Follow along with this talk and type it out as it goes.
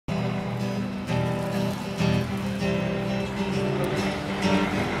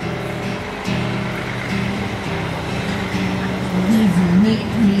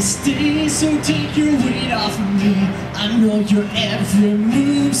stay, so take your weight off of me. I know your every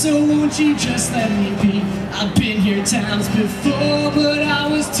move, so won't you just let me be? I've been here times before, but I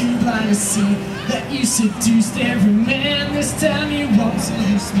was too blind to see that you seduced every man. This time you won't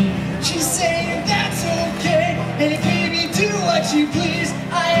seduce me. She's saying that's okay. Hey baby, do what you please.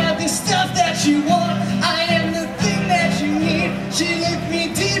 I have the stuff that you want. I am the thing that you need. She looked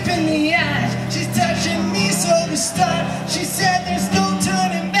me deep in the eyes. She's touching me so to start. She said there's no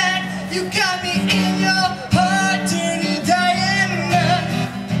turning back. You got me in your heart, dirty Diana.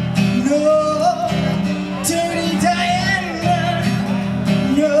 No, dirty Diana.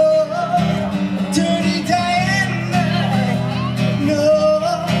 No, dirty Diana. No,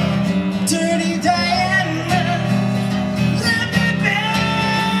 dirty Diana. Let me be.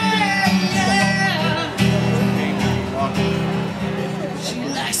 She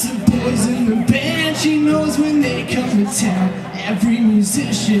likes the boys in the band. She knows when they come to town. Every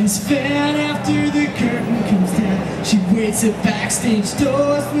musician's fan after the curtain comes down. She waits at backstage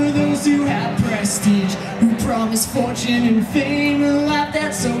doors for those who have prestige, who promise fortune and fame, a life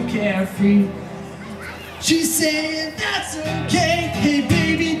that's so carefree. She's saying that's okay. Hey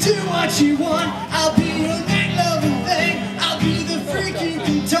baby, do what you want. I'll be your night loving thing. I'll be the freak you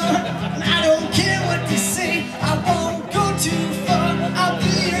can taunt. And I don't care what they say. I won't go too far. I'll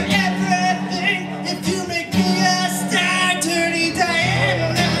be your everything if you make me a star, dirty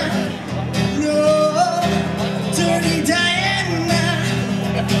Diana. No, dirty Diana.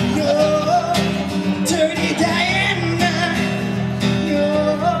 No, dirty Diana. No,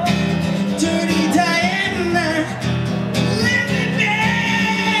 dirty Diana. Let me be,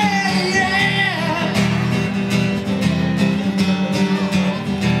 yeah.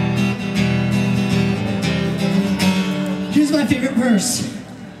 Here's my favorite verse.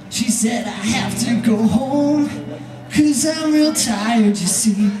 She said, I have to go home, 'cause I'm real tired, you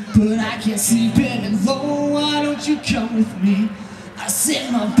see, but I can't sleep any alone. Why don't you come with me? I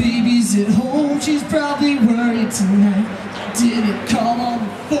said my baby's at home. She's probably worried tonight. I didn't call on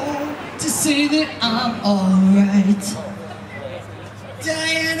the phone to say that I'm alright.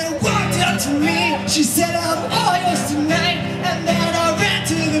 Diana walked up to me. She said, I'm all yours tonight. And then